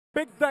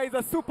Big day is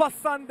a Super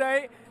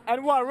Sunday,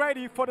 and we are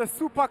ready for the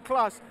Super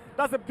Clash.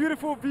 That's a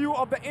beautiful view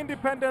of the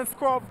Independence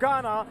Square of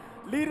Ghana,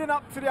 leading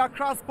up to the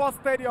Accra Sports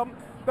Stadium.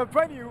 The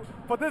venue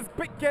for this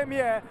big game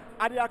here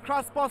at the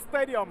Accra Sports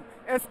Stadium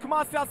is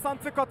Kumasi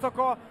Asante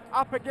Kotoko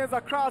up against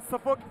Accra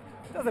Suffolk.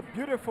 That's a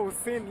beautiful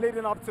scene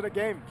leading up to the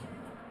game.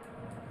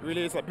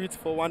 Really, it's a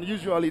beautiful one.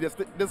 Usually,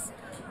 this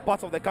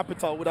part of the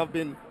capital would have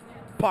been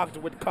packed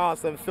with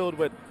cars and filled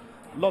with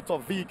lots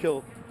of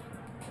vehicles.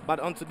 But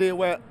on today,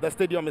 where the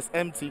stadium is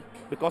empty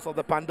because of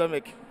the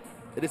pandemic,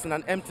 it is in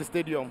an empty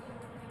stadium,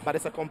 but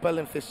it's a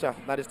compelling fixture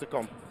that is to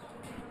come.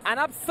 An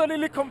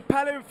absolutely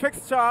compelling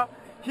fixture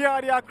here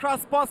at the Accra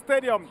Sports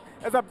Stadium.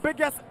 It's the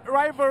biggest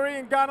rivalry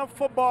in Ghana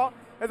football.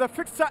 It's a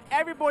fixture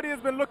everybody has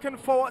been looking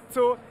forward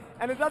to,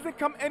 and it doesn't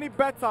come any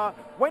better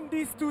when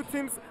these two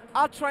teams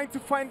are trying to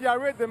find their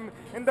rhythm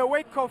in the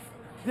wake of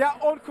their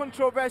own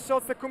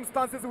controversial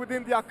circumstances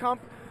within their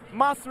camp.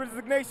 Mass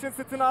resignation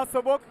sitting out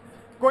Suffolk,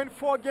 going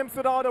 4 games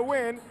without a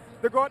win.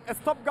 They got a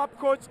stopgap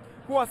coach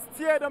who has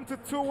steered them to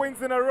 2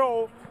 wins in a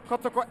row.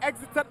 Kotoko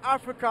exited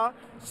Africa,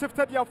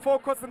 shifted their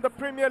focus in the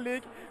Premier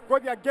League,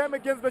 got their game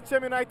against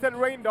Bechem United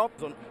rained up.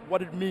 On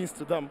what it means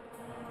to them.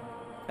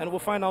 And we'll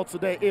find out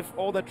today if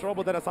all the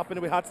trouble that has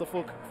happened with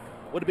Suffolk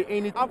would be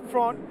any up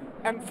front,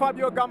 and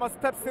Fabio Gama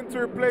steps in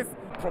to replace.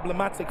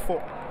 Problematic for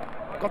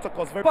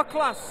Kotoko's very Super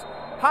Clash.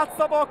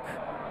 Suffolk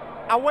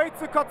away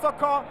to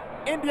Kotoko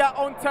in their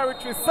own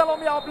territory.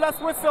 Salome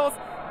bless whistles.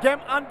 Game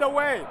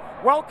underway.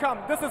 Welcome.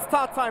 This is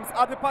Start Times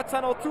at the Pat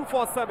Channel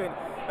 247.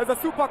 It's a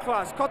Super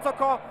Clash.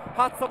 Kotoko,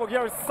 Suffolk.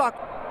 Here is Sak.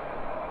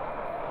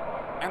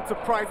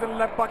 Enterprise and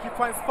left back. He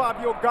finds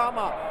Fabio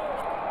Gama.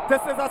 This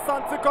is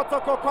Asante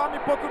Kotoko. Kwame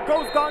Poku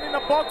goes down in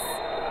the box.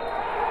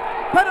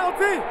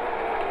 Penalty.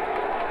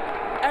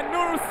 And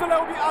Nuru Sule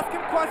will be asking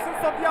questions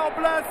of Yao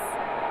Bless.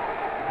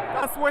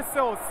 That's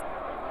whistles.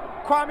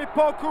 Kwame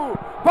Poku.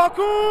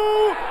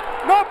 Poku!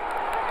 Nope.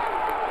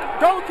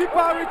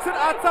 Goalkeeper Richard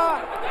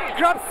Atta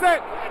grabs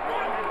it.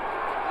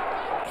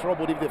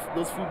 Trouble if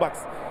those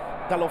fullbacks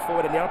gallop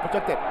forward and they are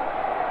protected.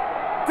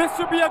 This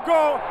should be a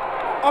goal.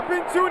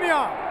 Obin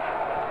Jr.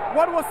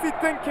 What was he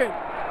thinking?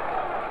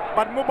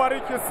 But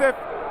Mubarak Youssef,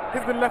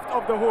 he's been left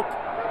off the hook.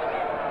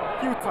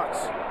 Huge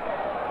touch.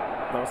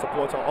 Now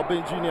supporter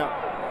Obin Jr.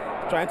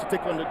 trying to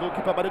take on the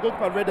goalkeeper, but the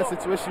goalkeeper read the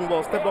situation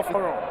well, stepped off.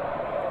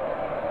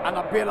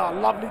 Annabella,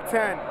 lovely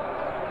turn.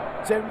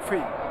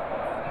 Jemfi.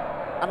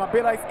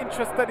 Annabella is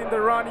interested in the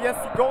run. Yes,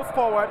 he goes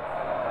forward.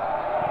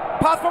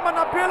 Pass from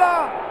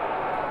Annabella.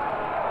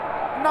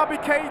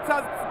 Nabi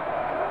Keita's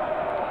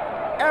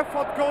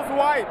effort goes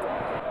wide.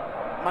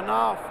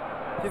 Manaf.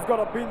 He's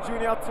got a Bin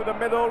Jr. to the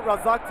middle.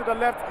 Razak to the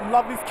left.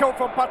 Lovely skill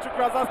from Patrick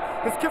Razak.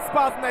 He skips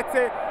past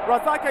Nete.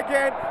 Razak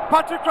again.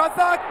 Patrick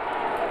Razak.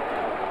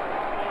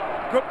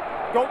 Good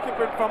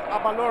goalkeeping from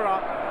Abalora.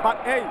 But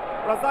hey,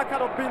 Razak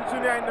had a Bin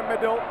Jr. in the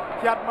middle.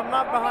 He had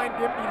Manaf behind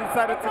him. He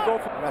decided to go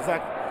for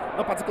Razak.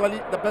 Not particularly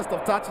the best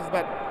of touches,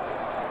 but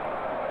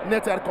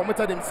Nete had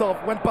committed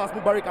himself, went past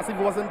Mubarak as if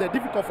he wasn't there.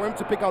 Difficult for him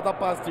to pick out that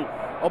pass to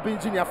Obin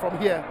Jr. from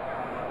here.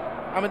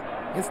 I mean,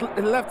 his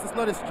left is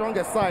not his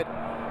strongest side.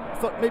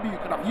 So maybe you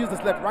could have used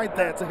his left right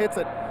there to hit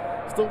it.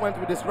 Still went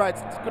with his right,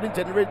 couldn't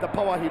generate the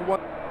power he'd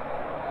want.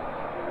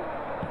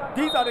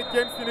 These are the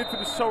games you need to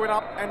be showing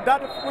up, and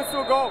that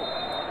whistle go.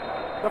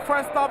 The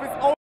first half is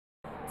over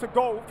to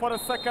go for the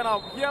second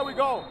half. Here we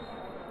go.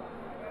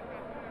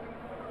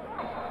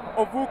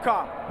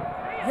 Ovuka.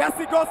 Yes,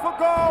 he goes for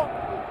goal.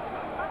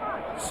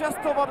 Just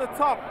over the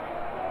top.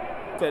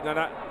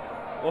 Nana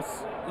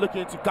was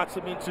looking to catch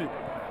him into.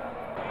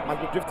 Has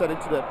been drifted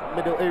into the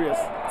middle areas.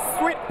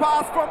 Sweet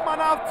pass from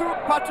Manav to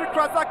Patrick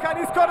Razak, and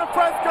he's got a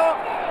first goal.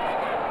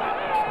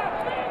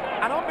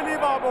 An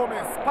unbelievable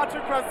miss.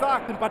 Patrick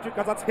Razak. Patrick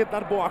Razak hit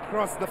that ball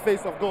across the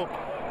face of goal,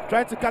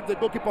 trying to catch the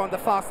goalkeeper on the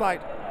far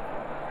side.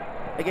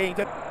 Again,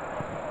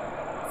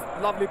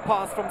 lovely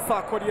pass from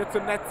Sarkodia to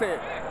Nete.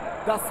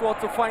 That's what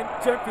to find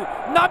Jemfi.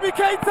 Nabi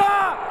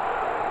Keita!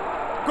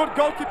 Good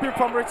goalkeeping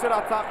from Richard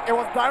Atta. It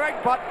was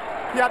direct, but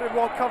he had it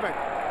well covered.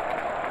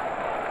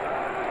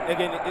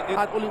 Again, it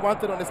had only one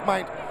thing on his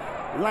mind,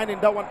 lining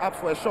that one up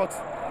for a shot.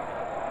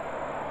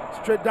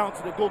 Straight down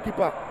to the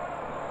goalkeeper,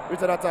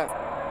 Richard Atta.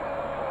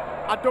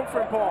 A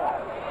different ball.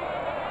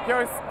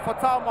 Here is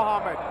Fatal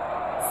Mohammed.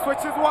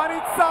 Switches one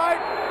inside.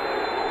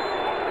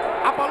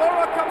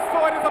 Abalora comes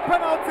forward, it's a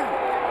penalty.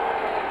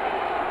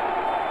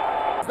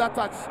 That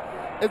touch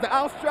is the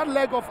outstretched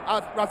leg of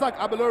Razak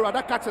Abalora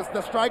that catches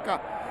the striker.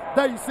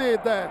 There you see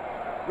it there.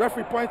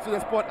 Referee points to the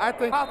spot. I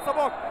think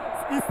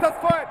he steps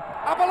forward.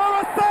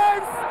 Abalora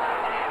saves!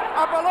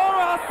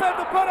 Abalora has saved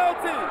the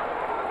penalty.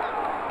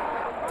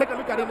 Take a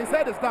look at him. His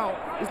head is down.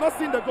 He's not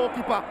seeing the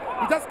goalkeeper.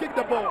 He just kicked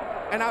the ball.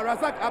 And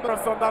Razak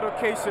Abalora on that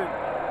occasion.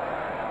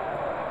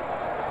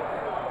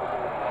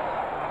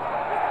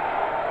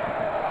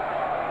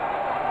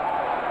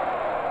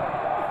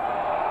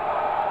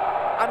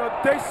 An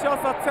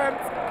audacious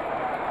attempt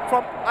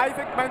from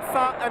Isaac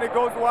Mensah, and it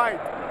goes wide.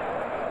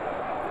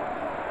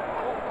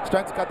 He's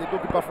trying to cut the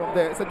goalkeeper from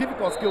there. It's a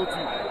difficult skill to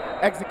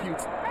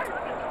execute.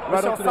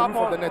 Right up to the roof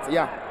of the net.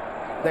 Yeah.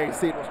 There you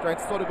see it was trying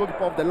to saw the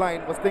goalkeeper off the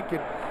line, was thinking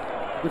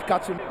we'd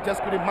catch him,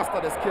 just couldn't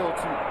master the skill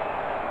to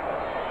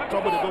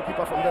trouble the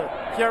goalkeeper from there.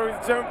 Here is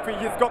Jemfi,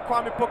 he's got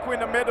Kwame Poku in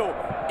the middle.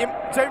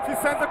 Jemfi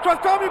sends across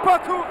Kwame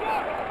Poku.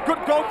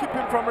 Good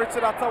goalkeeping from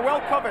Richard Atta,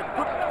 well covered.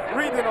 Good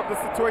reading of the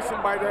situation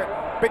by the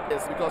big.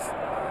 Yes, because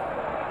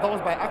that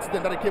was by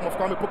accident that it came off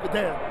Kwame Poku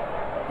there.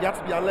 He had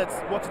to be alert,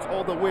 watch it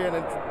all the way and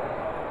then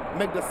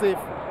make the save.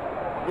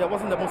 Yeah, it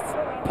wasn't the most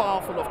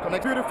powerful of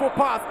connections. Beautiful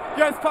pass.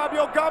 Here's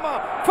Fabio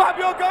Gama.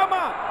 Fabio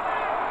Gama.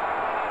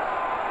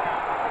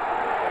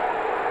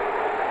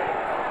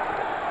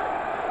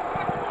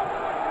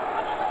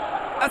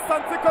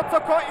 Asante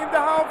Kotoko in the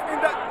half, in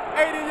the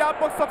 80-yard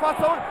box of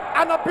Asso.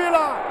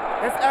 Anabila.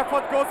 His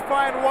effort goes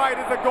far and wide.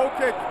 It's a goal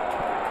kick.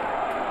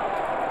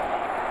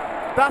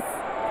 That's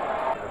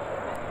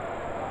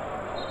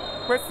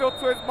whistle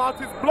to his mouth.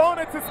 He's blown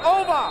it. It's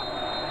over.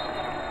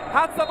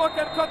 Hatsabok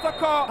and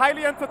Kotoko,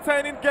 highly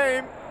entertaining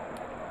game.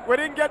 We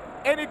didn't get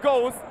any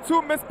goals,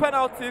 2 missed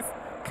penalties,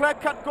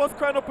 clear-cut goal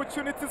scoring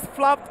opportunities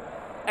flubbed,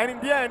 and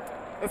in the end,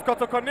 it's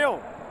Kotoko 0,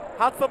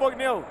 Hatsabok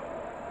 0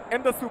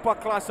 in the Super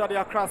Clash at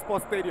the Accra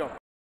Sports Stadium.